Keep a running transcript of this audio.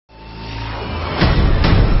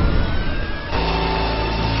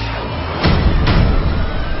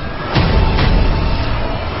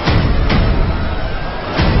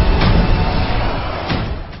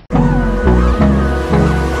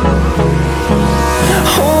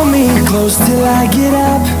close till I get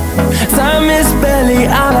up. Time is barely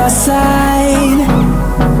on our side.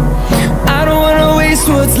 I don't wanna waste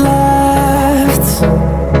what's left.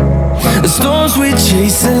 The storms we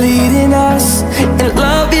chase are leading us, and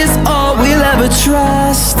love is all we'll ever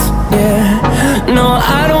trust. Yeah, no,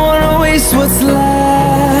 I don't wanna waste what's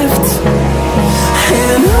left.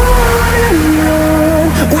 And on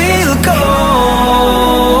we'll go,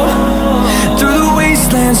 through the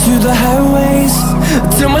wastelands, through the highways,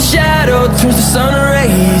 till my shadow turns to sun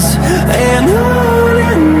rays. And on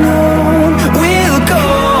we'll go,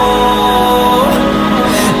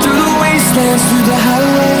 through the wastelands, through the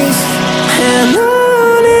highways, and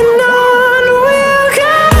on we'll go.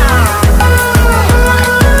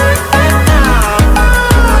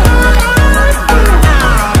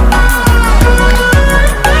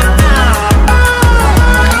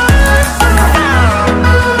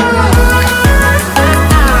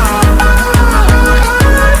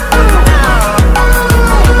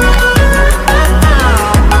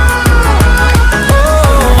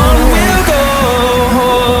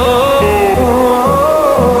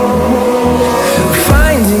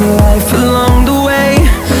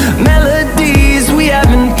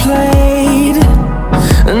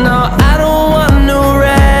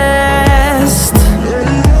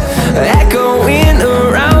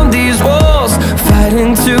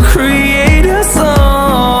 To create a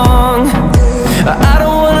song, I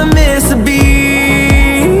don't wanna miss a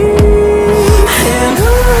beat. And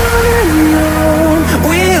on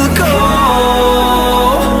we'll go,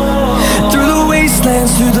 through the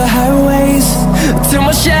wastelands, through the highways, till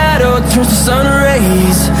my shadow turns to sun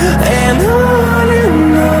rays. And on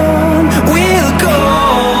we'll go,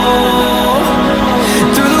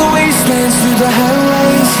 through the wastelands, through the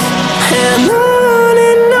highways, and on.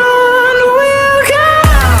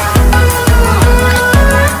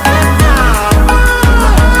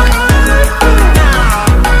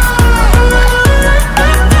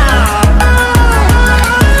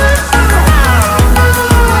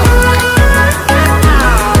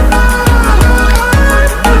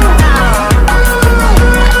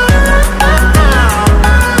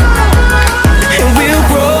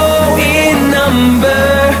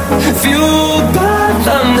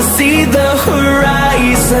 See the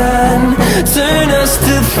horizon turn us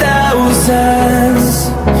to thousands,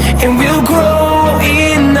 and we'll grow